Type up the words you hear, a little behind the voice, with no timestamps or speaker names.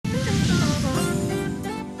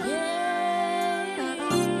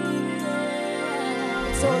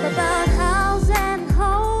It's all about house and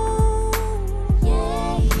home.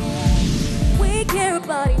 Yeah, yeah. We care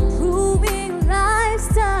about improving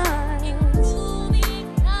lifestyle. It's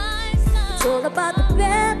all about the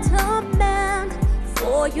betterment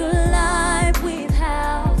for your life with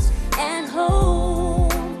house and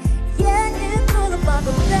home. Yeah, it's all about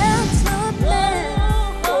the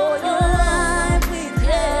betterment for your life with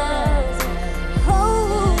house and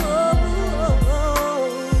home.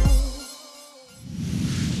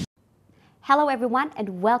 Hello everyone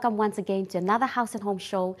and welcome once again to another House and Home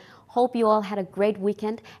show. Hope you all had a great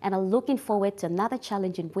weekend and are looking forward to another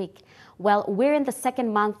challenging week. Well, we're in the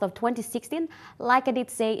second month of 2016. Like I did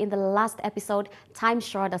say in the last episode, time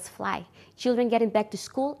sure does fly. Children getting back to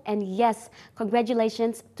school, and yes,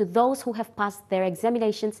 congratulations to those who have passed their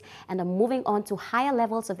examinations and are moving on to higher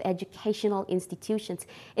levels of educational institutions.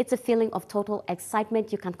 It's a feeling of total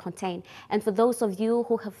excitement you can't contain. And for those of you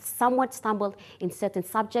who have somewhat stumbled in certain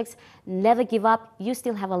subjects, never give up. You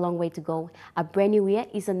still have a long way to go. A brand new year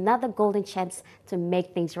is another golden chance to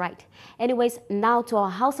make things right. Anyways, now to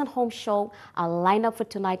our House and Home show. Our lineup for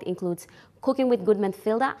tonight includes Cooking with Goodman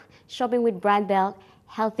Fielder, Shopping with Brian Bell,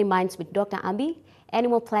 Healthy Minds with Dr.Ambi,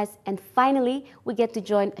 Animal Ples, and finally, we get to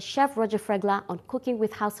join Chef Roger Fregler on Cooking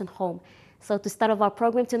with Haus and Home. So to start off our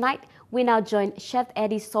program tonight, we now join Chef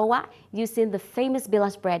Eddie Soua using the famous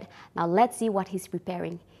Bilas Bread. Now let's see what he's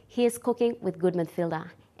preparing. Here's Cooking with Goodman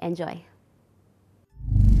Fielder. Enjoy.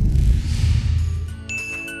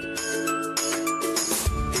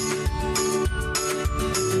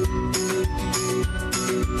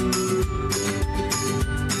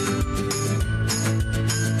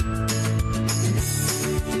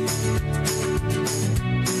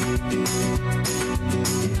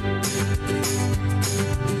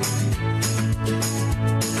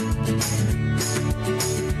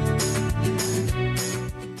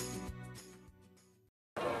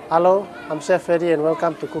 Hello, I'm Chef Eddie and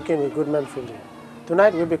welcome to Cooking with Goodman Fielder.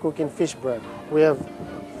 Tonight we'll be cooking fish bread. We have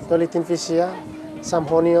 30 fish here, some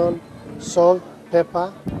onion, salt,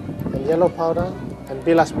 pepper, and yellow powder, and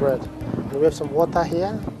Bilas bread. And we have some water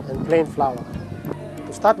here and plain flour.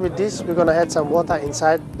 To start with this, we're going to add some water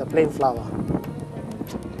inside the plain flour.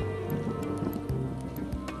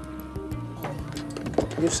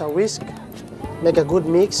 Use a whisk, make a good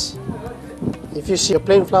mix. If you see your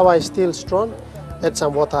plain flour is still strong, add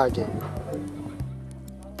some water again.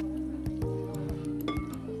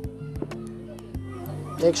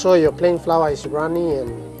 Make sure your plain flour is runny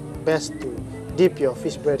and best to dip your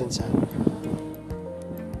fish bread inside.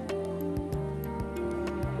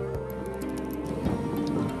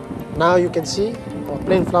 Now you can see our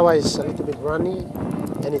plain flour is a little bit runny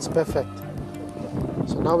and it's perfect.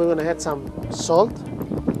 So now we're going to add some salt,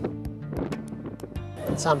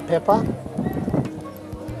 some pepper.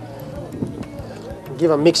 Give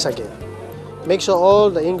a mix again. Make sure all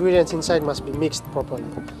the ingredients inside must be mixed properly.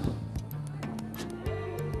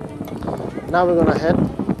 Now we're going to add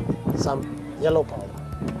some yellow powder.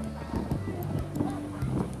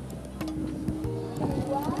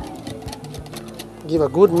 Give a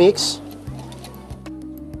good mix.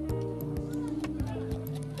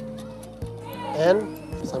 And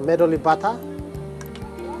some medley butter.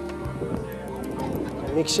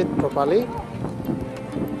 Mix it properly.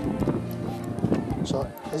 So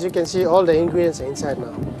as you can see, all the ingredients are inside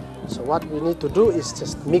now. So what we need to do is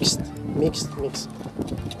just mix.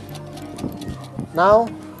 Now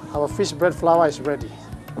our fish bread flour is ready.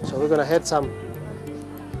 So we're going to add some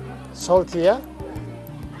salt here,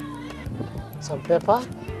 some pepper,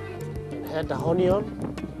 and add the onion.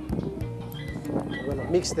 We're going to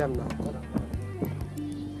mix them now.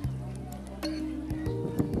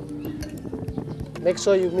 Make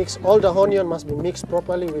sure you mix, all the onion must be mixed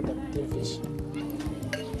properly with the tin fish.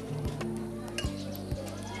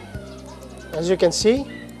 As you can see,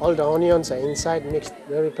 all the onions are inside, mixed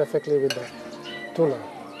very perfectly with the tuna.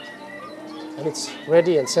 And it's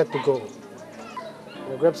ready and set to go.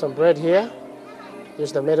 We'll grab some bread here,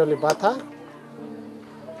 use the medley butter.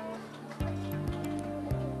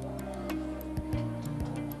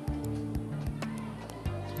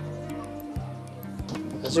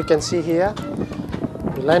 As you can see here,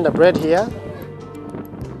 we line the bread here.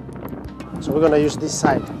 So we're going to use this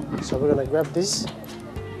side. So we're going to grab this.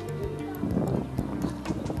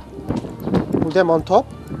 Put them on top,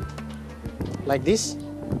 like this.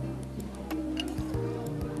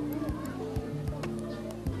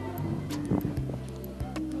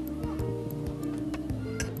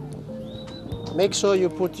 Make sure you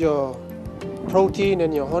put your protein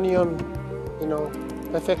and your onion,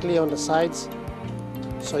 perfectly on the sides,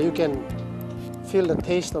 so you can feel the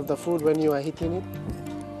taste of the food when you are eating it.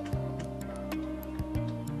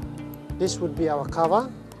 This would be our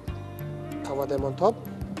cover. Cover them on top,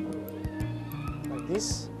 like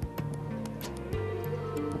this.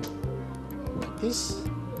 Like this.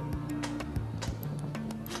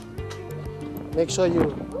 Make sure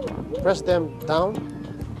you press them down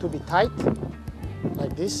to be tight,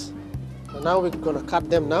 like this. And now we're gonna cut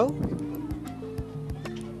them now,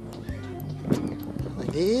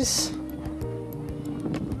 like this.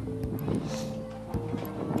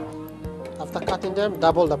 After cutting them,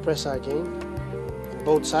 double the pressure again on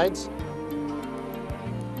both sides.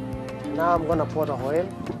 Now I'm gonna pour the oil,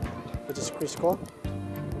 which is Crisco.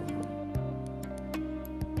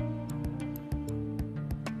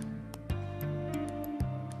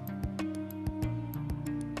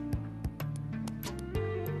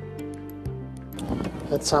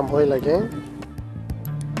 Add some oil again.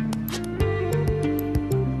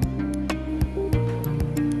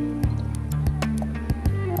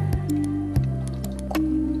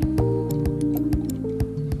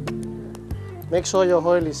 Make sure your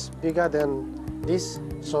oil is bigger than this,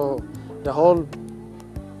 so the whole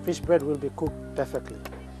fish bread will be cooked perfectly.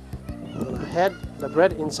 I'm gonna add the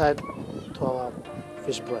bread inside to our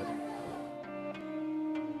fish bread.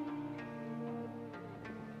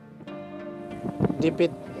 Dip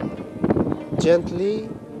it gently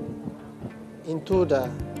into the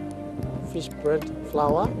fish bread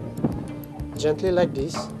flour, gently like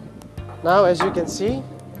this. Now, as you can see,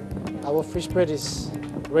 our fish bread is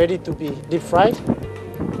ready to be deep fried.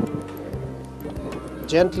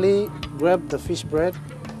 Gently grab the fish bread,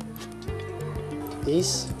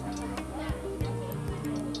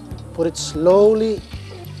 put it slowly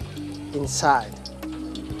inside,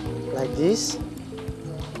 like this,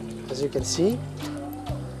 as you can see.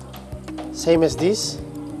 Same as this.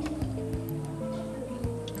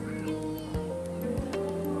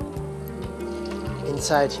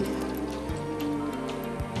 Inside here.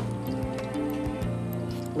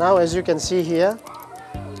 Now, as you can see here,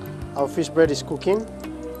 our fish bread is cooking.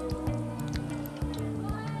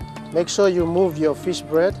 Make sure you move your fish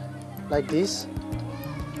bread like this,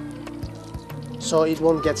 so it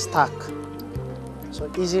won't get stuck. So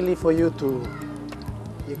easily for you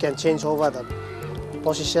can change over the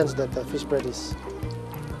positions that the fish bread is.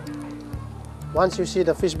 Once you see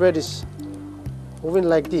the fish bread is moving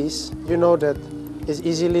like this, you know that it's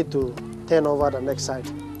easily to turn over the next side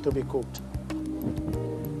to be cooked.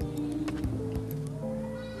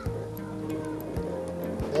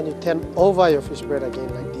 Then you turn over your fish bread again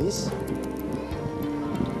like this.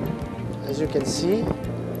 As you can see,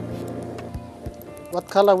 what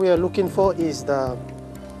color we are looking for is the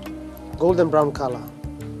golden brown color.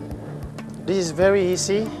 This is very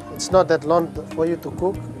easy. It's not that long for you to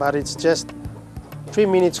cook, but it's just 3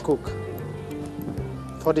 minutes cook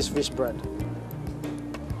for this fish bread.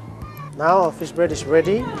 Now our fish bread is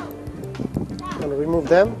ready. I'm going to remove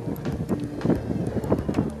them.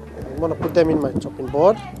 I'm going to put them in my chopping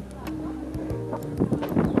board.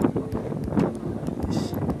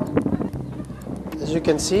 As you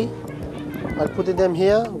can see, by putting them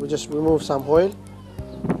here, we just remove some oil.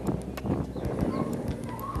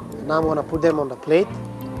 Now I'm going to put them on the plate.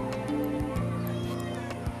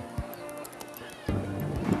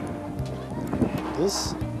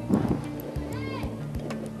 This.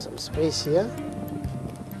 Some space here.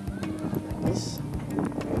 This.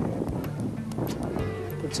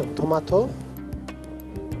 Put some tomato.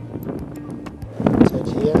 Inside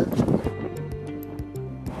here.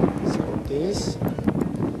 Some of this.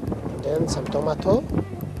 And then some tomato.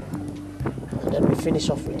 And then we finish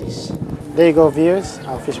off with this. There you go, viewers.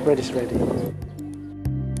 Our fish bread is ready.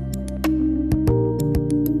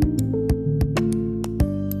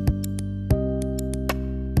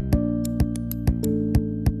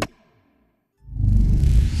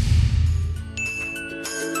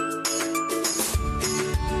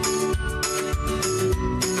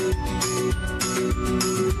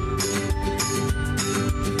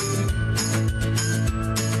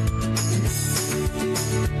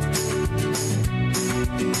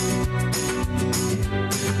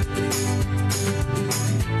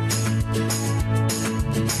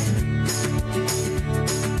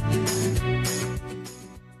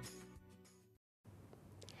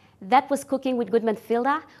 That was Cooking with Goodman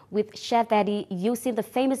Fielder with Chef Eddie using the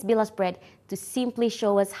famous Bilas bread to simply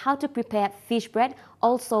show us how to prepare fish bread,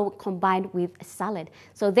 also combined with salad.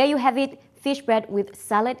 So there you have it, fish bread with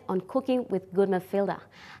salad on Cooking with Goodman Fielder.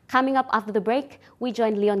 Coming up after the break, we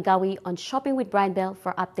join Leon Gawi on Shopping with Brian Bell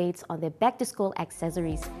for updates on their back-to-school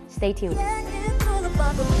accessories. Stay tuned.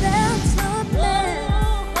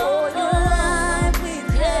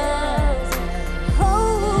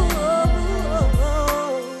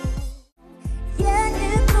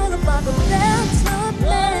 Bubble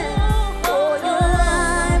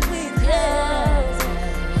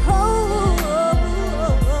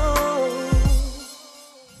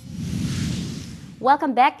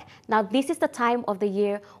Welcome back. Now, this is the time of the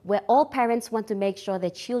year where all parents want to make sure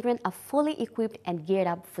their children are fully equipped and geared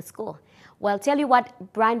up for school. Well, tell you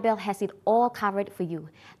what, Brian Bell has it all covered for you.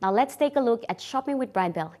 Now, let's take a look at Shopping with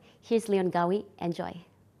Brian Bell. Here's Leon Gawi. Enjoy.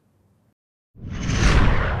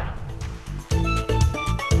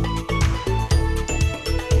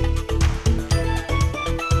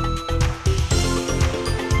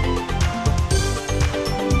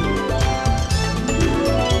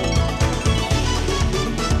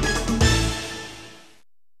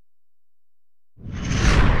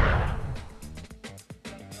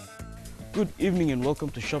 Good evening and welcome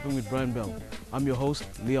to Shopping with Brian Bell. I'm your host,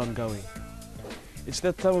 Leon Gawi. It's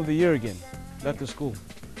that time of the year again, back to school.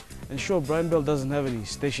 And sure, Brian Bell doesn't have any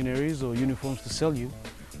stationaries or uniforms to sell you,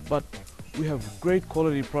 but we have great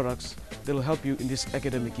quality products that will help you in this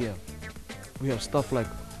academic year. We have stuff like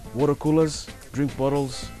water coolers, drink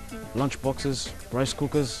bottles, lunch boxes, rice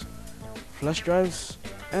cookers, flash drives,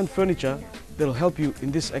 and furniture that will help you in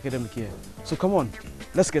this academic year. So come on,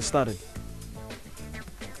 let's get started.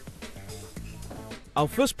 Our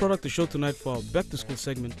first product to show tonight for our back to school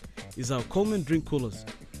segment is our Coleman drink coolers.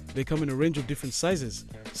 They come in a range of different sizes,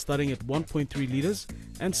 starting at 1.3 liters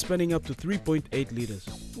and spanning up to 3.8 liters.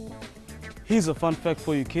 Here's a fun fact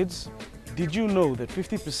for you kids. Did you know that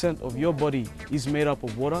 50% of your body is made up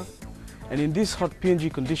of water? And in these hot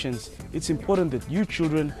PNG conditions, it's important that you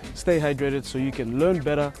children stay hydrated so you can learn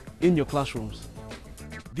better in your classrooms.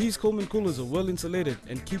 These Coleman coolers are well insulated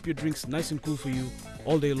and keep your drinks nice and cool for you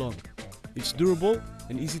all day long. It's durable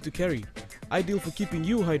and easy to carry, ideal for keeping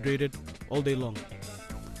you hydrated all day long.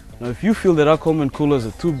 Now if you feel that our Coleman coolers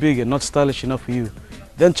are too big and not stylish enough for you,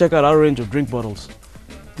 then check out our range of drink bottles.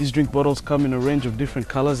 These drink bottles come in a range of different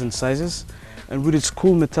colors and sizes, and with its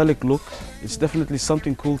cool metallic look, it's definitely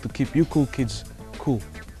something cool to keep you cool kids cool.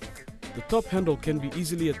 The top handle can be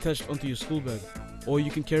easily attached onto your school bag, or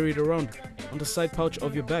you can carry it around on the side pouch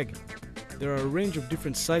of your bag. There are a range of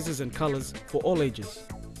different sizes and colors for all ages.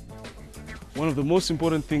 One of the most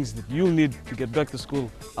important things that you'll need to get back to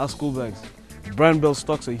school are school bags. Brian Bell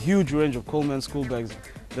stocks a huge range of Coleman school bags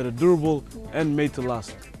that are durable and made to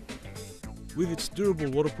last. With its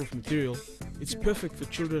durable waterproof material, it's perfect for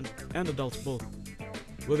children and adults both.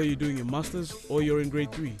 Whether you're doing your master's or you're in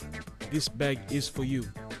grade 3, this bag is for you.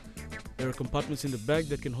 There are compartments in the bag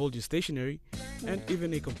that can hold your stationery and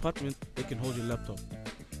even a compartment that can hold your laptop.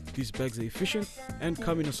 These bags are efficient and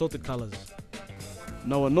come in assorted colors.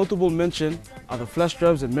 Now, a notable mention are the flash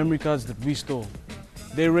drives and memory cards that we store.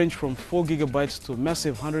 They range from 4 gigabytes to a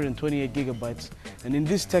massive 128 gigabytes, and in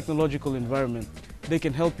this technological environment, they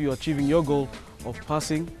can help you achieving your goal of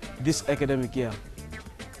passing this academic year.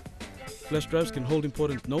 Flash drives can hold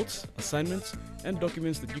important notes, assignments, and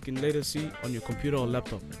documents that you can later see on your computer or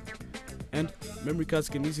laptop. And memory cards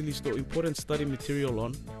can easily store important study material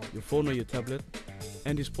on your phone or your tablet,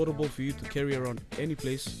 and is portable for you to carry around any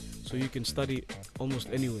place so you can study almost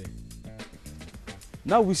anywhere.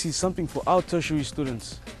 Now we see something for our tertiary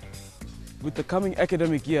students. With the coming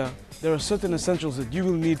academic year, there are certain essentials that you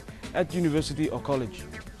will need at university or college.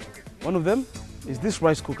 One of them is this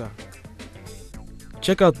rice cooker.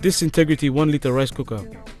 Check out this Integrity 1-liter rice cooker.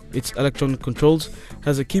 Its electronic controls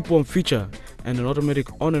has a keep warm feature and an automatic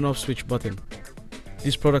on and off switch button.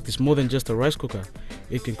 This product is more than just a rice cooker.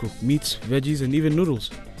 It can cook meats, veggies, and even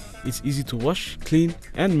noodles. It's easy to wash, clean,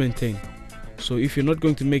 and maintain. So if you're not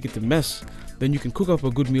going to make it a mess, then you can cook up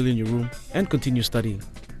a good meal in your room and continue studying.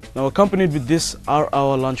 Now, accompanied with this are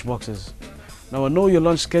our lunch boxes. Now, I know your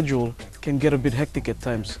lunch schedule can get a bit hectic at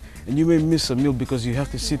times, and you may miss a meal because you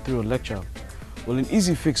have to sit through a lecture. Well, an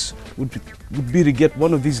easy fix would be to get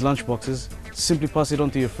one of these lunch boxes, simply pass it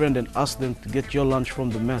on to your friend and ask them to get your lunch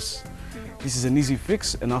from the mess. This is an easy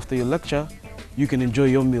fix, and after your lecture, you can enjoy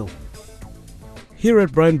your meal. Here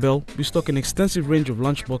at Brian Bell, we stock an extensive range of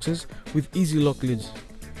lunch boxes with easy lock lids.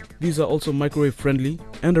 These are also microwave friendly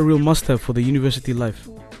and a real must-have for the university life.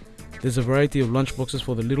 There's a variety of lunch boxes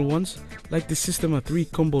for the little ones, like the Systema 3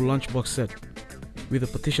 combo lunchbox set, with a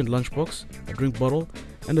partitioned lunchbox, a drink bottle,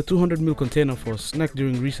 and a 200ml container for a snack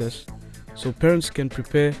during recess, so parents can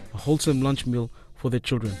prepare a wholesome lunch meal for their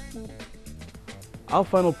children. Our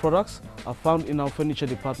final products are found in our furniture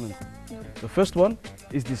department. The first one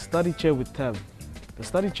is the study chair with tab. The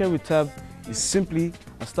study chair with tab is simply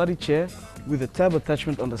a study chair with a tab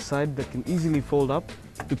attachment on the side that can easily fold up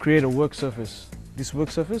to create a work surface. This work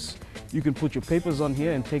surface, you can put your papers on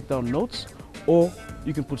here and take down notes, or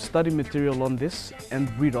you can put study material on this and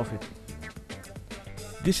read off it.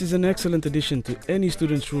 This is an excellent addition to any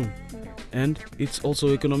student's room, and it's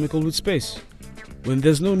also economical with space. When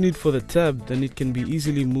there's no need for the tab, then it can be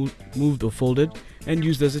easily moved or folded and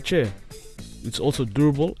used as a chair. It's also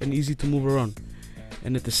durable and easy to move around.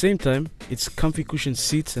 And at the same time, its comfy cushioned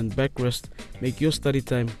seats and backrest make your study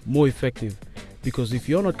time more effective, because if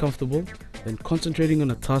you're not comfortable, then concentrating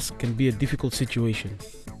on a task can be a difficult situation.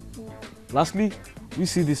 Lastly, we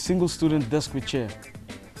see this single student desk with chair.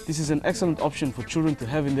 This is an excellent option for children to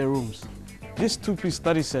have in their rooms. This two-piece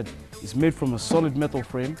study set is made from a solid metal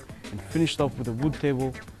frame and finished off with a wood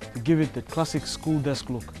table to give it the classic school desk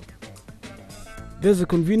look. There's a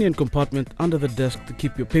convenient compartment under the desk to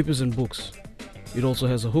keep your papers and books. It also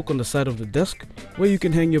has a hook on the side of the desk where you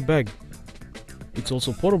can hang your bag. It's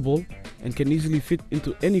also portable and can easily fit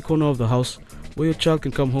into any corner of the house where your child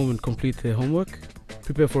can come home and complete their homework,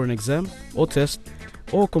 prepare for an exam or test,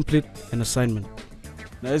 or complete an assignment.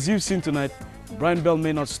 Now, as you've seen tonight, Brian Bell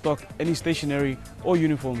may not stock any stationery or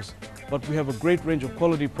uniforms, but we have a great range of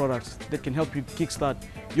quality products that can help you kickstart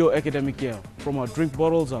your academic year. From our drink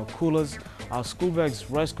bottles, our coolers, our school bags,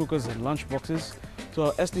 rice cookers and lunch boxes, to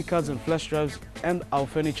our SD cards and flash drives, and our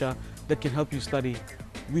furniture that can help you study.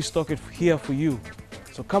 We stock it here for you.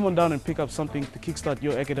 So come on down and pick up something to kickstart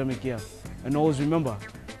your academic year. And always remember,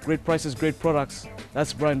 great prices, great products.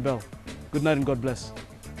 That's Brian Bell. Good night and God bless.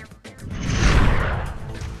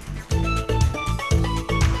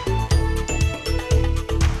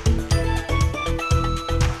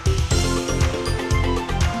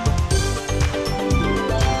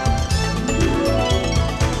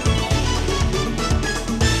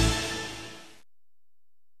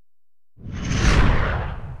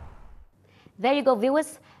 There you go,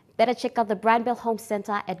 viewers. Better check out the Brian Bell Home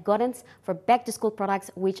Center at Gordon's for back-to-school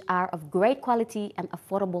products which are of great quality and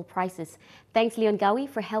affordable prices. Thanks, Leon Gawi,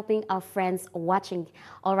 for helping our friends watching.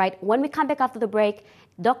 All right, when we come back after the break,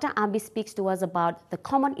 Dr.Ambi speaks to us about the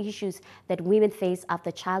common issues that women face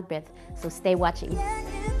after childbirth. So stay watching.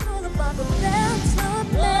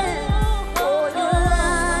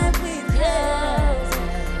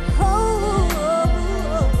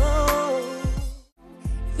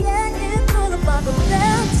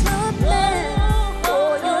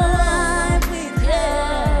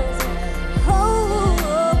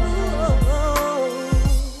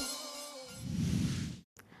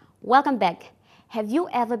 Welcome back. Have you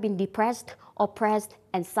ever been depressed, oppressed,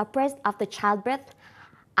 and suppressed after childbirth?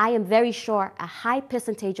 I am very sure a high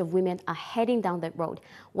percentage of women are heading down that road.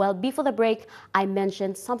 Well, before the break, I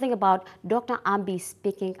mentioned something about Dr.Ambi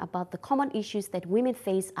speaking about the common issues that women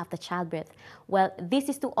face after childbirth. Well, this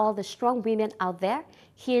is to all the strong women out there.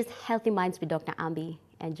 Here's Healthy Minds with Dr.Ambi.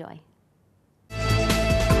 Enjoy.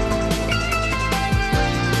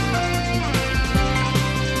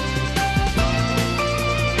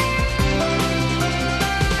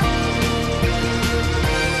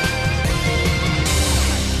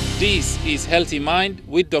 This is Healthy Mind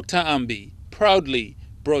with Dr. Ambi, proudly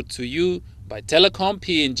brought to you by Telecom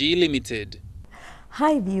PNG Limited.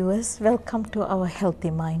 Hi viewers, welcome to our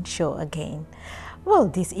Healthy Mind show again. Well,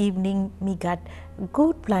 this evening we got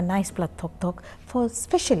good nice talk for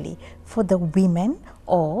especially for the women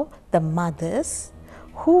or the mothers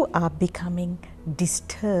who are becoming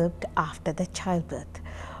disturbed after the childbirth.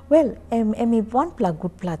 Well, one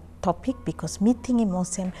good topic because meeting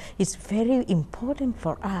emotion is very important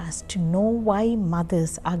for us to know why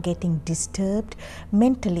mothers are getting disturbed,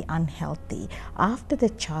 mentally unhealthy after the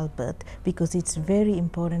childbirth, because it's very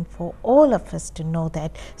important for all of us to know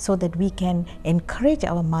that so that we can encourage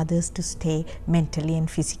our mothers to stay mentally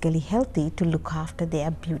and physically healthy to look after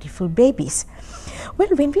their beautiful babies. Well,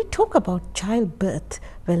 when we talk about childbirth,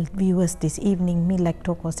 well, viewers, this evening me like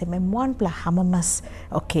talk was one hamamas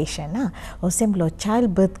occasion or similar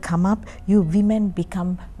childbirth come up, you women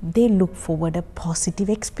become, they look forward a positive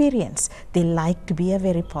experience. They like to be a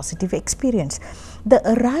very positive experience. The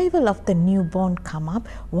arrival of the newborn come up,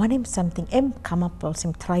 one em something come up or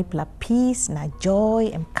some tribe la peace na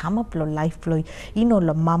joy come up lo life flow,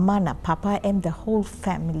 lo mama na papa the whole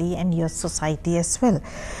family and your society as well.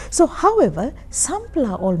 So however, some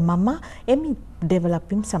all mama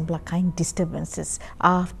developing some kind disturbances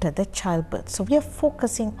after the childbirth. So we are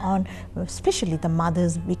focusing on especially the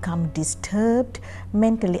mothers become disturbed,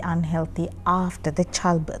 mentally unhealthy after the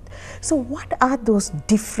childbirth. So what are those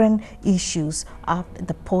different issues after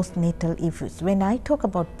the postnatal issues? When I talk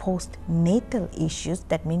about postnatal issues,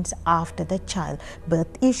 that means after the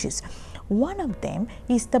childbirth issues. One of them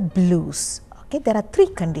is the blues. Okay, there are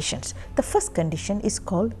 3 conditions. The first condition is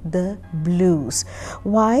called the blues.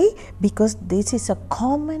 Why? Because this is a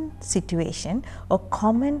common situation or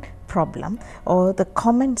common problem or the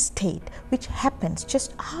common state which happens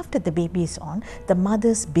just after the baby is on. The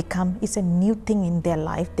mothers become, it's a new thing in their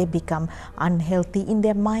life, they become unhealthy in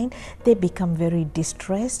their mind, they become very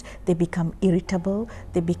distressed, they become irritable,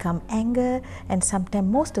 they become anger, and sometimes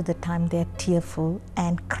most of the time they are tearful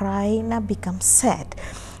and cry and become sad.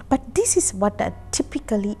 But this is what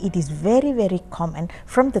typically it is very, very common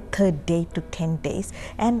from the 3rd day to 10 days.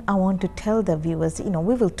 And I want to tell the viewers,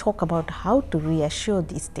 we will talk about how to reassure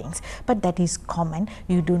these things, but that is common.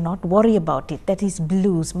 You do not worry about it. That is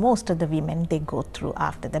blues. Most of the women, they go through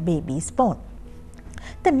after the baby is born.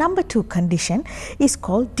 The number 2 condition is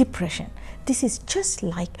called depression. This is just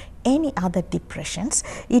like any other depressions.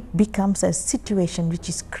 It becomes a situation which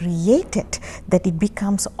is created, that it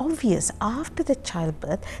becomes obvious after the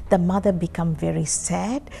childbirth. The mother become very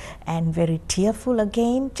sad and very tearful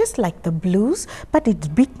again, just like the blues, but it's a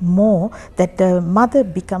bit more that the mother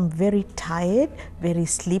become very tired, very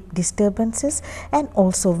sleep disturbances, and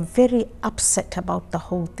also very upset about the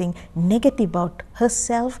whole thing, negative about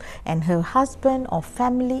herself and her husband or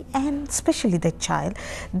family, and especially the child.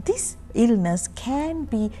 This illness can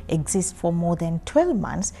exist for more than 12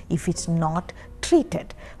 months if it's not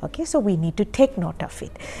treated. Okay, so we need to take note of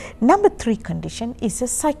it. Number 3 condition is a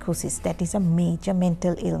psychosis. That is a major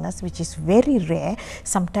mental illness which is very rare.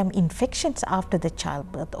 Sometimes infections after the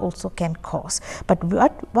childbirth also can cause. But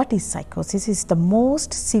what is psychosis? Is the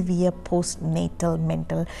most severe postnatal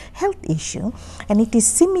mental health issue, and it is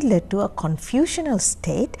similar to a confusional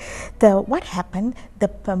state. What happened?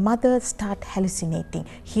 The mother start hallucinating,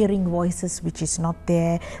 hearing voices which is not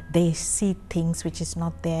there, they see things which is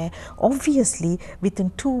not there. Obviously,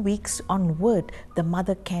 within 2 weeks onward, the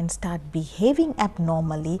mother can start behaving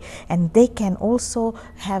abnormally, and they can also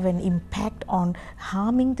have an impact on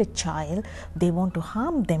harming the child. They want to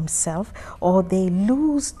harm themselves, or they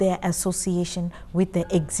lose their association with the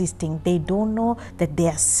existing. They don't know that they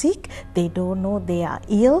are sick, they don't know they are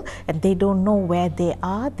ill, and they don't know where they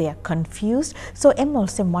are confused. So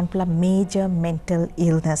also one major mental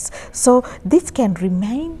illness. So this can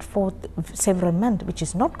remain for several months, which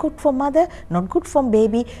is not good for mother, not good for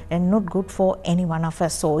baby, and not good for any one of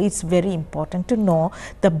us. So it's very important to know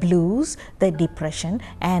the blues, the depression,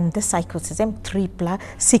 and the psychosis, and 3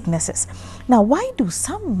 sicknesses. Now, why do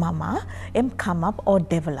some mama come up or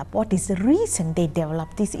develop? What is the reason they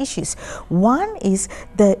develop these issues? One is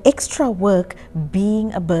the extra work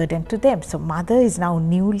being a burden to them. So mother is now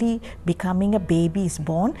newly becoming a baby is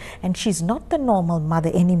born, and she's not the normal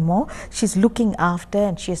mother anymore. She's looking after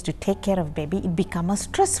and she has to take care of baby. It becomes a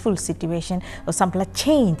stressful situation, or some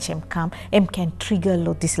change can trigger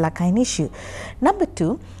this kind of issue. Number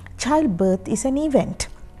 2, childbirth is an event.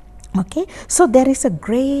 Okay, so there is a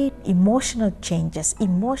great emotional changes.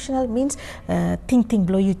 Emotional means think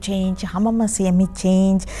blow you change, hamama see me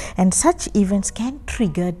change, and such events can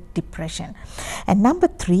trigger depression. And number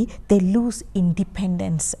 3, they lose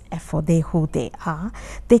independence for who they are.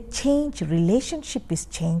 They change, relationship is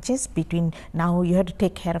changes between, now you have to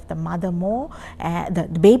take care of the mother more, the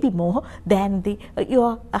baby more than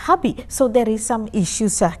your hubby. So there is some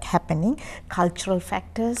issues are happening. Cultural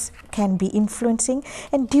factors can be influencing,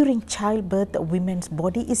 and during childbirth, the women's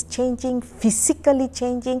body is changing, physically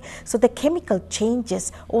changing, so the chemical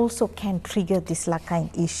changes also can trigger this kind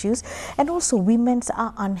of issues. And also women's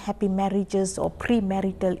are unhappy marriages or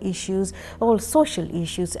premarital issues, or social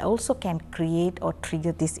issues also can create or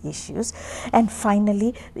trigger these issues. And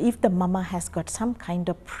finally, if the mama has got some kind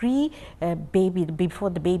of baby,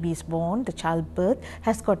 before the baby is born, the childbirth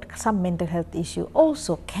has got some mental health issue,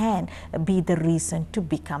 also can be the reason to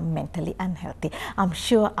become mentally unhealthy. I'm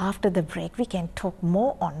sure after the break we can talk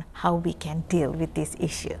more on how we can deal with this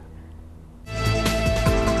issue.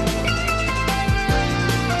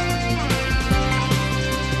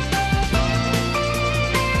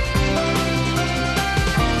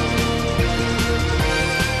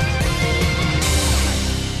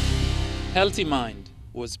 Healthy Mind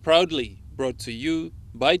was proudly brought to you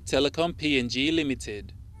by Telecom PNG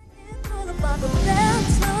Limited.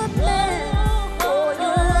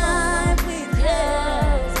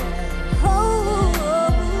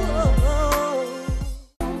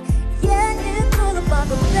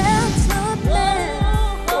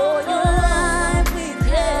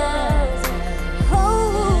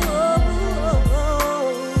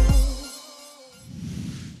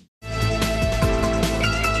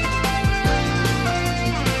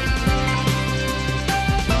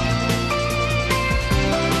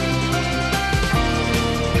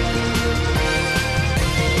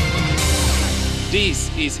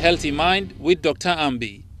 is Healthy Mind with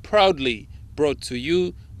Dr.Ambi, proudly brought to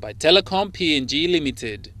you by Telecom PNG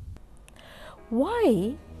Limited.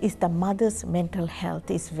 Why is the mother's mental health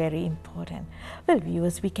is very important? Well,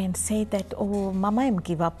 viewers, we can say that, oh, mama, I'm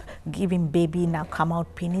giving baby now come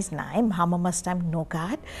out penis now, mama must time no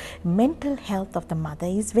God. Mental health of the mother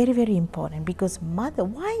is very, very important because mother,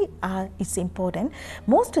 why it's important?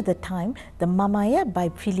 Most of the time, the mama, yeah, by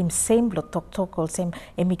feeling same talk or same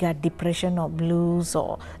emiga depression or blues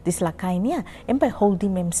or this kind, yeah, and by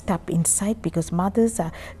holding them stuff inside because mothers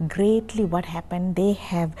are greatly what happened, they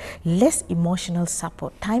have less emotional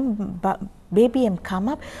support. Baby come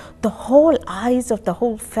up, the whole eyes of the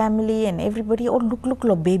whole family and everybody, oh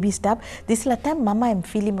look, baby stuff. This la time mama I'm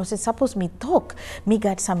feeling, suppose me talk, me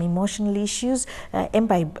got some emotional issues, and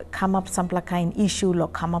by come up some kind issue or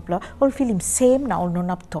come up, all feeling same now, no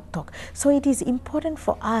up talk. So it is important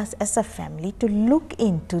for us as a family to look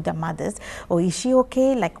into the mothers, or is she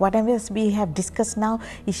okay, like whatever we have discussed now,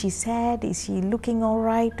 is she sad, is she looking all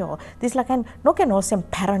right, or this like kind, no can also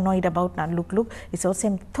paranoid about now look, it's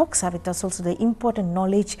also talks of it also. The important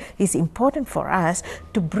knowledge is important for us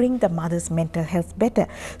to bring the mother's mental health better.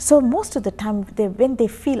 So most of the time when they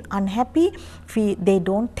feel unhappy, they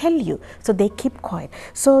don't tell you, so they keep quiet.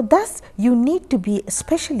 So thus you need to be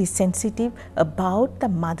especially sensitive about the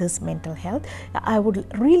mother's mental health. I would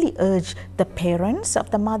really urge the parents of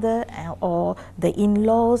the mother or the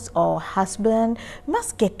in-laws or husband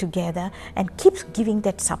must get together and keep giving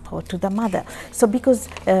that support to the mother. So because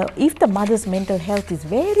if the mother's mental health is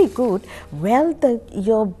very good, well,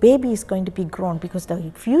 your baby is going to be grown, because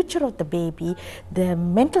the future of the baby, the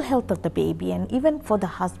mental health of the baby, and even for the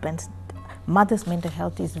husbands, mother's mental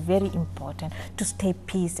health is very important to stay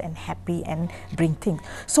peace and happy and bring things.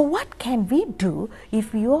 So what can we do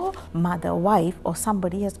if your mother, wife or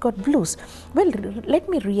somebody has got blues? Well, let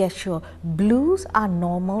me reassure, blues are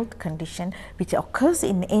normal condition which occurs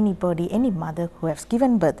in anybody, any mother who has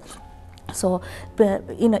given birth. So,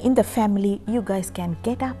 in the family, you guys can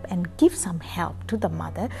get up and give some help to the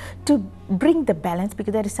mother to bring the balance,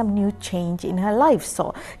 because there is some new change in her life.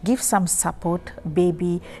 So, give some support,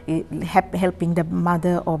 baby, helping the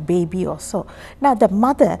mother or baby or so. Now, the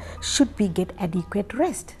mother should get adequate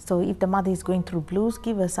rest. So, if the mother is going through blues,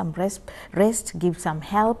 give her some rest, give some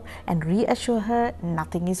help and reassure her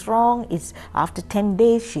nothing is wrong. It's after 10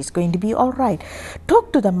 days, she's going to be all right.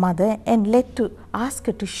 Talk to the mother and ask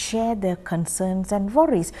her to share their concerns and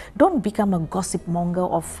worries. Don't become a gossip monger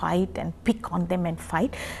or fight and pick on them and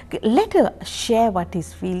fight. Let her share what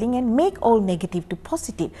is feeling and make all negative to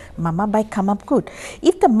positive. Mama, by come up good.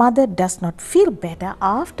 If the mother does not feel better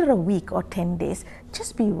after a week or 10 days,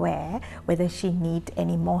 just beware whether she needs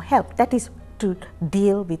any more help. That is to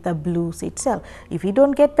deal with the blues itself. If you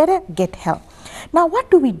don't get better, get help. Now,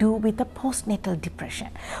 what do we do with the postnatal depression?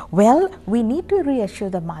 Well, we need to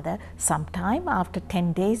reassure the mother sometime after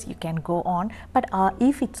 10 days you can go on, but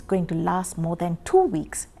if it's going to last more than 2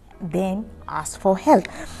 weeks, then ask for help.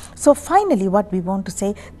 So finally, what we want to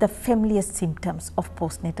say, the familiar symptoms of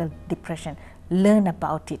postnatal depression. Learn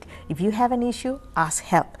about it. If you have an issue, ask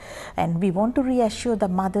help. And we want to reassure the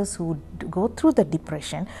mothers who go through the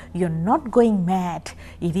depression, you're not going mad.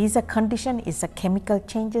 It is a condition, it's a chemical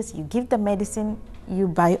changes. You give the medicine, you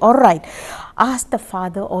buy, all right. Ask the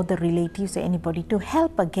father or the relatives or anybody to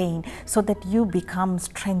help again, so that you become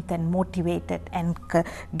strengthened and motivated and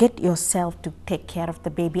get yourself to take care of the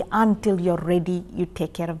baby until you're ready. You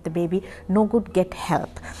take care of the baby. No good, get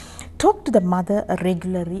help. Talk to the mother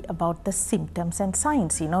regularly about the symptoms and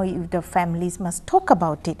signs. If the families must talk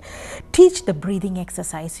about it. Teach the breathing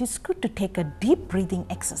exercise. It's good to take a deep breathing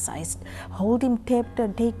exercise. Hold him, take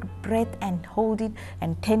breath and hold it,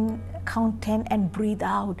 and count 10 and breathe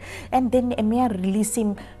out. And then release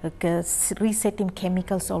him, reset him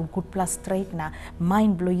chemicals or good plus straight na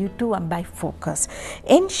mind blow you too, and by focus.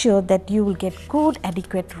 Ensure that you will get good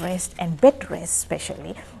adequate rest and bed rest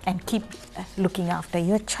especially, and keep looking after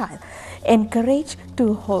your child. Encourage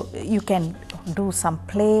to you can do some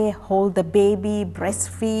play, hold the baby,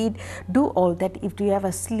 breastfeed, do all that. If you have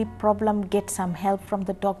a sleep problem, get some help from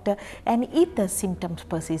the doctor, and if the symptoms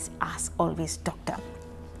persist, ask always doctor.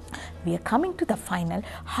 We are coming to the final.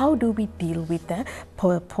 How do we deal with the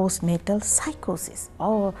postnatal psychosis?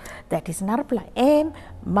 Oh, that is another plan.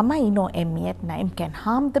 Mama can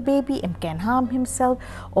harm the baby, can harm himself,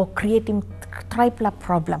 or create him triple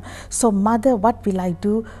problem. So mother, what will I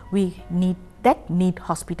do? We need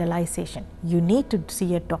hospitalization. You need to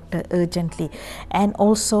see a doctor urgently, and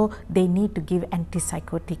also they need to give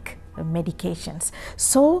antipsychotic medications.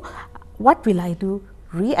 So what will I do?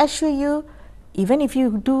 Reassure you, even if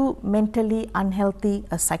you do mentally unhealthy,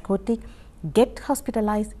 psychotic, get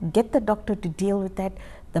hospitalized, get the doctor to deal with that,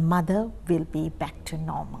 the mother will be back to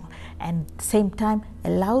normal. And at the same time,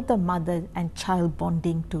 allow the mother and child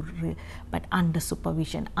bonding but under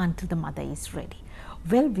supervision until the mother is ready.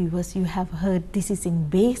 Well, viewers, you have heard this is in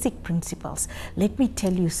basic principles. Let me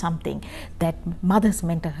tell you something, that mother's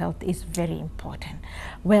mental health is very important.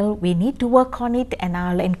 Well, we need to work on it, and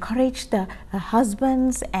I'll encourage the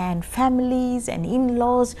husbands and families and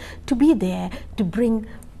in-laws to be there to bring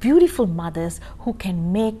beautiful mothers who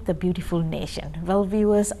can make the beautiful nation. Well,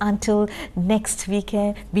 viewers, until next week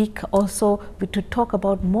also to talk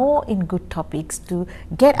about more in good topics to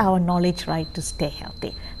get our knowledge right to stay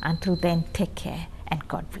healthy. Until then, take care and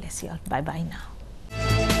God bless you all. Bye-bye now.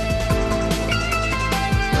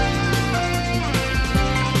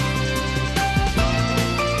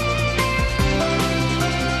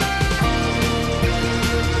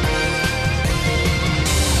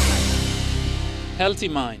 Healthy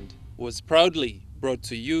Mind was proudly brought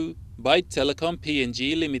to you by Telecom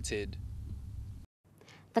PNG Limited.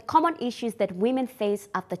 The common issues that women face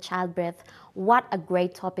after childbirth. What a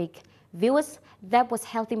great topic. Viewers, that was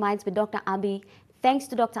Healthy Minds with Dr.Ambi. Thanks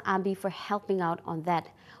to Dr.Ambi for helping out on that.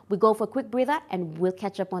 We go for a quick breather and we'll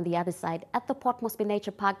catch up on the other side at the Port Moresby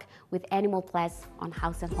Nature Park with Animal Ples on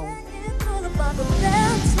Haus and Home.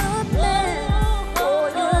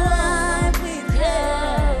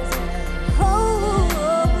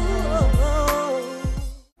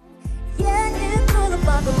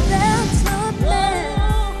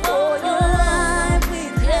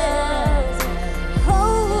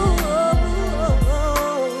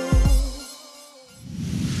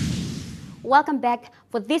 Welcome back.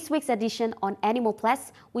 For this week's edition on Animal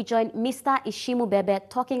Ples, we join Mr. Ishimu Bebe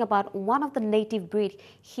talking about one of the native breed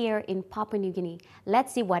here in Papua New Guinea.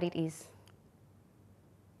 Let's see what it is.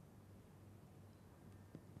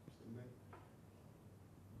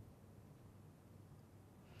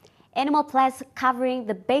 Animal Ples covering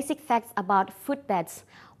the basic facts about footbeds.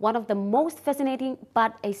 One of the most fascinating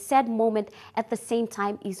but a sad moment at the same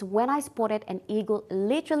time is when I spotted an eagle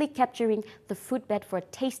literally capturing the footbed for a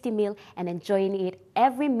tasty meal and enjoying it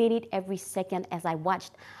every minute, every second as I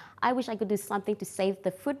watched. I wish I could do something to save the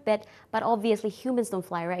footbed, but obviously humans don't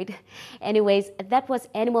fly, right? Anyways, that was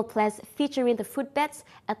Animal Ples featuring the footbeds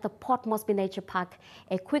at the Port Moresby Nature Park.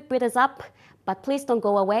 A quick breather's up, but please don't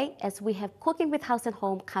go away as we have Cooking with Haus and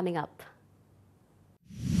Home coming up.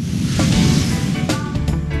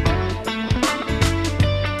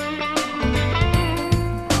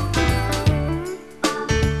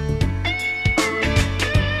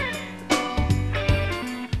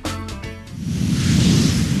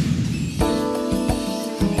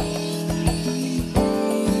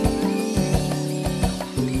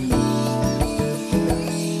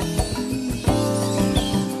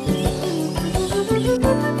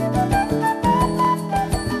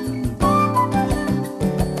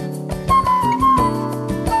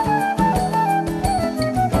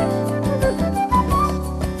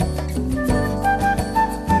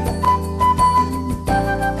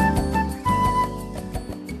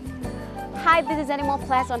 Animal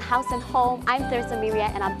Ples on Haus and Home. I'm Teresa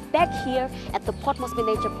Miria and I'm back here at the Port Moresby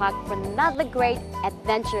Nature Park for another great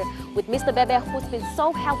adventure with Mr. Bebe, who's been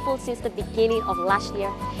so helpful since the beginning of last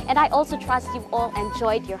year. And I also trust you've all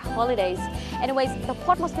enjoyed your holidays. Anyways, the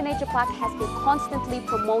Port Moresby Nature Park has been constantly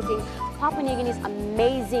promoting Papua New Guinea's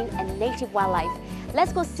amazing and native wildlife.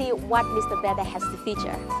 Let's go see what Mr. Bebe has to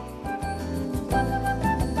feature.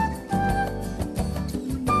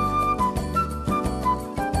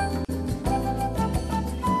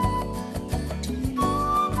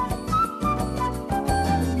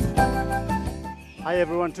 Hi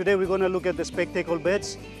everyone, today we're going to look at the spectacle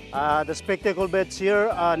beds. The spectacle beds here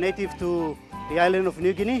are native to the island of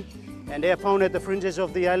New Guinea, and they are found at the fringes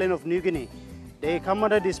of the island of New Guinea. They come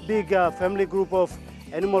under this big family group of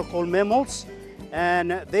animals called mammals,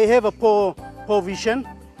 and they have a poor vision.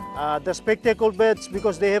 The spectacle beds,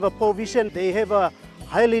 because they have a poor vision, they have a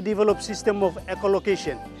highly developed system of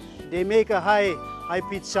echolocation. They make a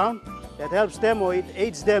high-pitched sound that helps them, or it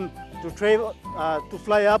aids them to travel, to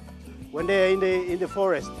fly up when they are in the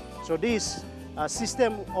forest. So this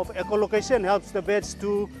system of echolocation helps the birds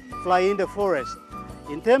to fly in the forest.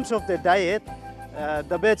 In terms of the diet,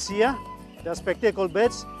 the birds here, the spectacle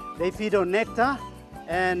birds, they feed on nectar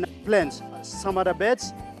and plants. Some other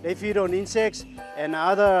birds, they feed on insects and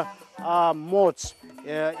other moths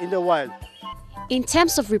in the wild. In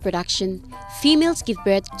terms of reproduction, females give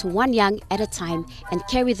birth to one young at a time and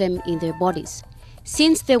carry them in their bodies.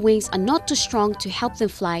 Since their wings are not too strong to help them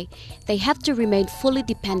fly, they have to remain fully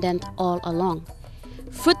dependent all along.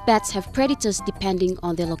 Fruit bats have predators depending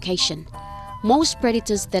on their location. Most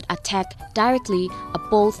predators that attack directly are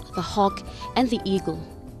both the hawk and the eagle.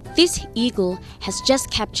 This eagle has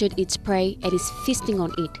just captured its prey and is feasting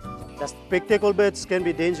on it. The spectacle birds can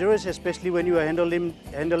be dangerous, especially when you are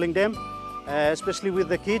handling them, especially with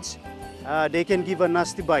the kids. They can give a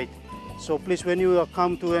nasty bite. So please, when you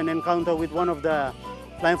come to an encounter with one of the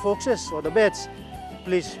flying foxes or the birds,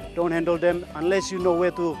 please don't handle them unless you know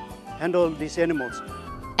where to handle these animals.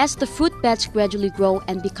 As the fruit bats gradually grow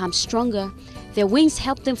and become stronger, their wings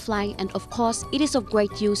help them fly, and of course it is of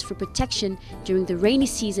great use for protection during the rainy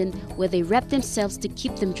season where they wrap themselves to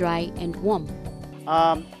keep them dry and warm.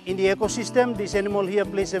 In the ecosystem, this animal here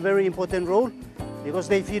plays a very important role because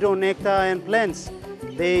they feed on nectar and plants.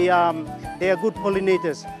 They are good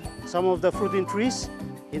pollinators. Some of the fruiting trees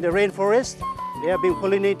in the rainforest, they are being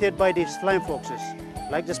pollinated by these flying foxes,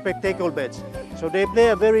 like the spectacle birds. So they play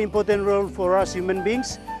a very important role for us human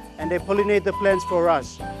beings, and they pollinate the plants for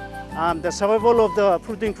us. The survival of the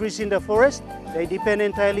fruiting trees in the forest, they depend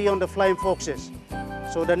entirely on the flying foxes.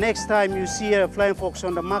 So the next time you see a flying fox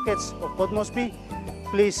on the markets of Port Moresby,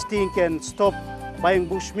 please think and stop buying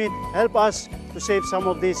bushmeat. Help us to save some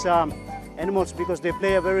of these animals because they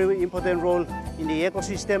play a very important role in the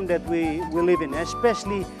ecosystem that we live in,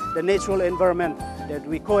 especially the natural environment that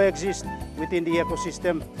we coexist within the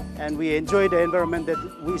ecosystem, and we enjoy the environment that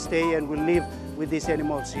we stay and we live with these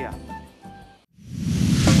animals here.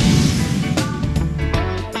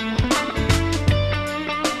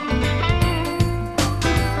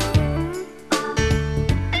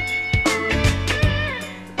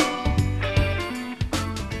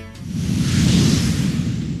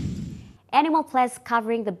 Animal Ples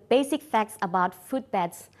covering the basic facts about fruit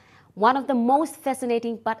bats. One of the most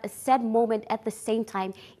fascinating but a sad moment at the same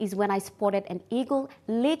time is when I spotted an eagle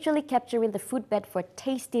literally capturing the fruit bat for a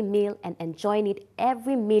tasty meal and enjoying it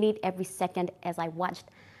every minute, every second as I watched.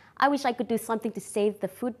 I wish I could do something to save the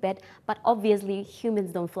fruit bat, but obviously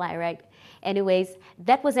humans don't fly, right? Anyways,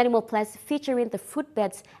 that was Animal Ples featuring the fruit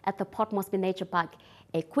bats at the Port Moresby Nature Park.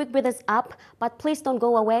 A quick breather up, but please don't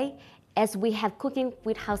go away as we have Cooking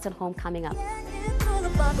with Haus and Home coming up.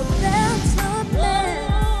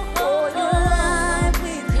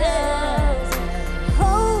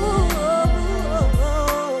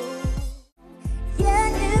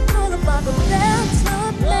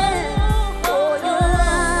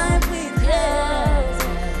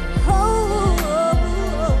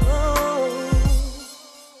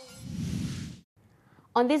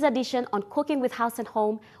 On this edition on Cooking with Haus and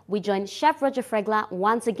Home, we join Chef Roger Fregler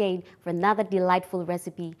once again for another delightful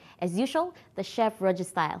recipe. As usual, the Chef Roger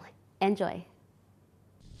style. Enjoy.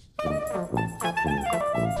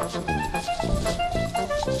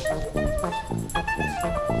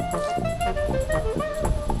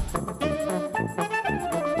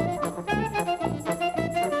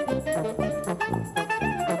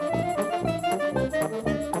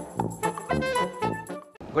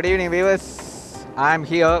 Good evening, viewers. I'm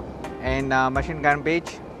here in Machine Gun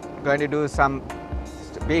Beach, going to do some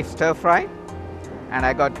beef stir fry, and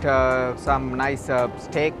I got some nice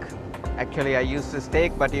steak. Actually, I used the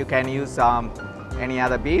steak, but you can use any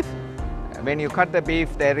other beef. When you cut the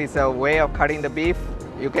beef, there is a way of cutting the beef.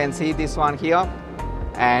 You can see this one here,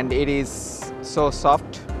 and it is so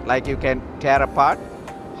soft, like you can tear apart.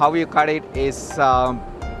 How you cut it is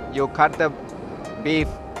you cut the beef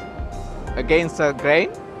against the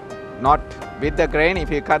grain, not with the grain.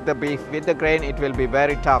 If you cut the beef with the grain, it will be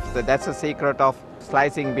very tough. So that's the secret of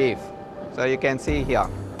slicing beef. So you can see here.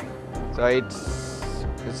 So it's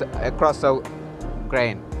across the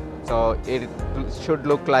grain. So it should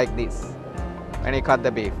look like this when you cut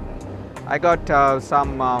the beef. I got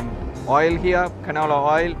some oil here,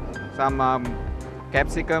 canola oil, some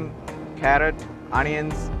capsicum, carrot,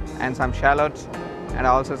 onions, and some shallots, and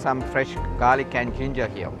also some fresh garlic and ginger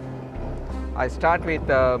here. I start with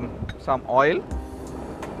some oil.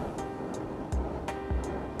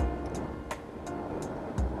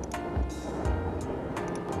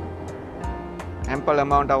 Ample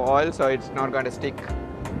amount of oil, so it's not going to stick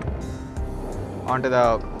onto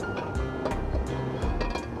the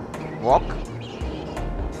wok.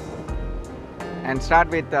 And start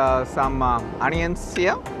with some onions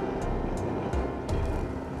here.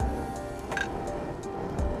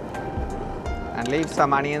 And leave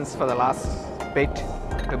some onions for the last bit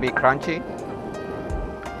to be crunchy.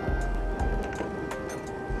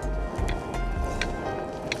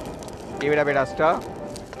 Give it a bit of stir.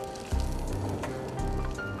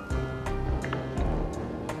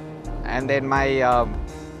 And then my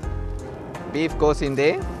beef goes in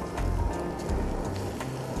there.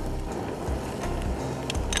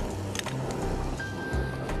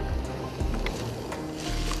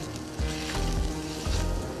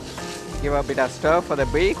 give a bit of stir for the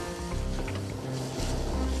beef.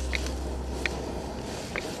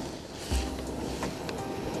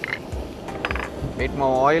 Bit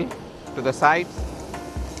more oil to the sides.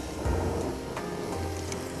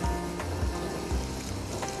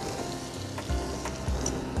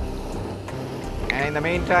 And in the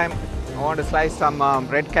meantime, I want to slice some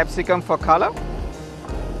red capsicum for color.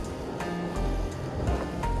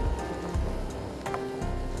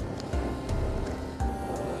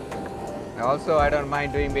 Also, I don't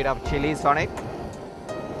mind doing a bit of chilies on it.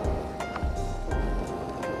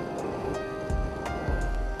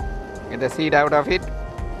 Get the seed out of it.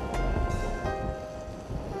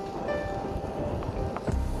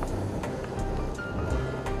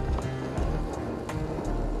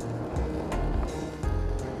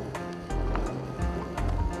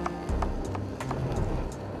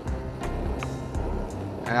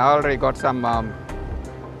 And I already got some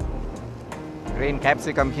green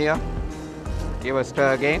capsicum here. Give a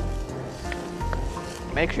stir again.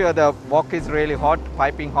 Make sure the wok is really hot,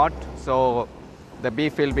 piping hot, so the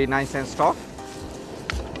beef will be nice and soft.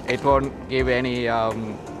 It won't give any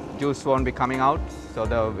juice won't be coming out.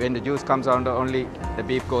 So when the juice comes out, only the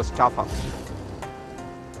beef goes tougher.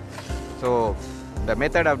 So the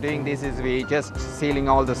method of doing this is we just sealing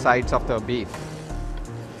all the sides of the beef.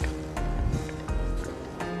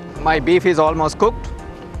 My beef is almost cooked.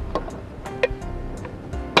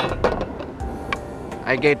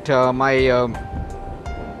 I get my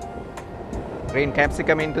green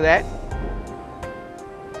capsicum into that,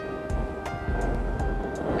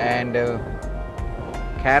 and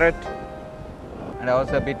carrot, and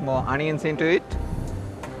also a bit more onions into it.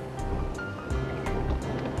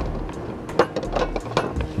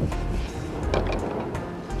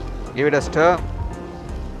 Give it a stir.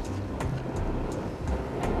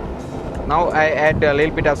 Now I add a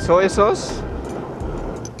little bit of soy sauce.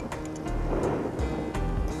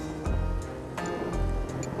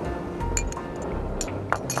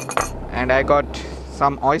 And I got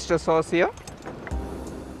some oyster sauce here.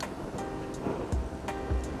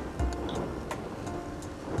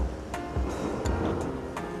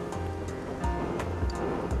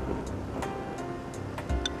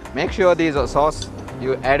 Make sure this sauce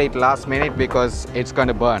you add it last minute because it's going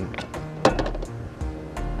to burn.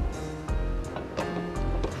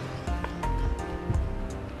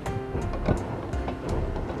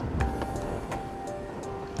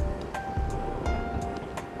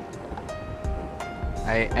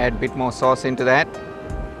 I add a bit more sauce into that.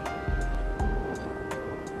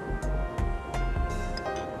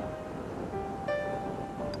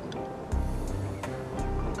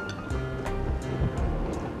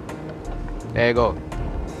 There you go.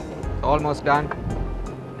 Almost done.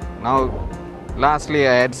 Now, lastly,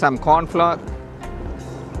 I add some corn flour.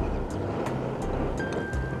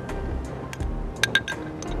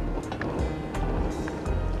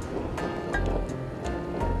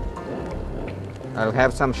 I'll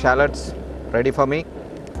have some shallots ready for me.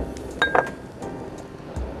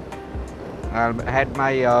 I'll add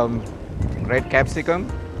my red capsicum.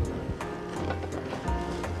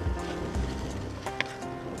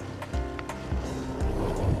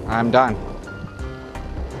 I'm done.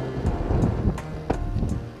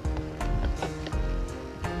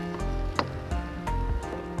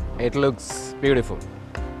 It looks beautiful.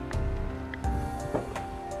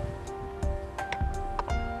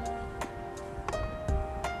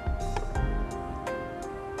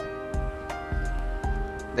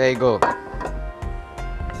 There you go.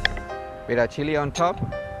 Bit of chili on top.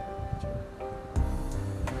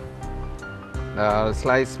 I'll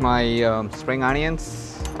slice my spring onions.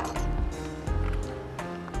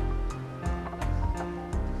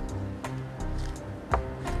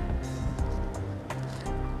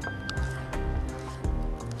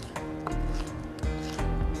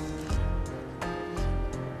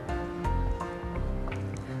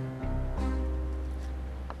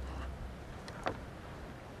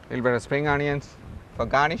 Little bit of spring onions for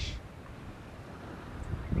garnish.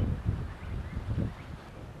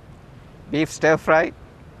 Beef stir fry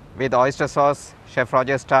with oyster sauce, Chef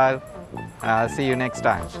Roger style. See you next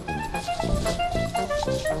time.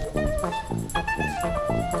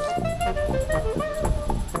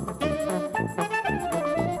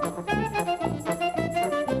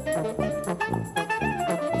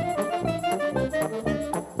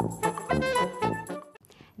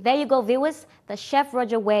 There you go, viewers. the Chef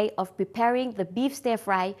Roger way of preparing the beef stir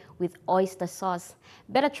fry with oyster sauce.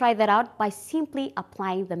 Better try that out by simply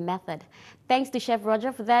applying the method. Thanks to Chef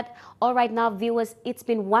Roger for that. All right now, viewers, it's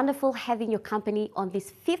been wonderful having your company on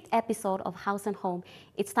this 5th episode of Haus and Home.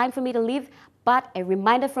 It's time for me to leave, but a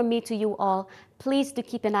reminder from me to you all, please do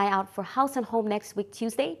keep an eye out for Haus and Home next week,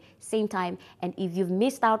 Tuesday, same time. And if you've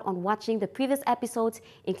missed out on watching the previous episodes,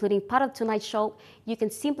 including part of tonight's show, you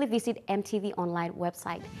can simply visit EMTV online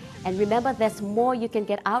website. And remember, there's more you can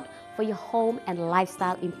get out for your home and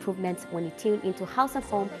lifestyle improvements when you tune into Haus and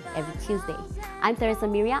Home every Tuesday. I'm Teresa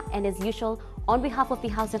Miria, and as usual, on behalf of the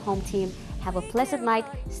Haus and Home team, have a pleasant night,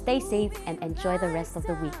 stay safe, and enjoy the rest of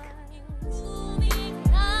the week.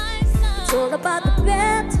 It's all about the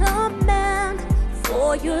better man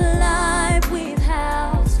for your life with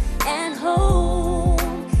Haus and Home.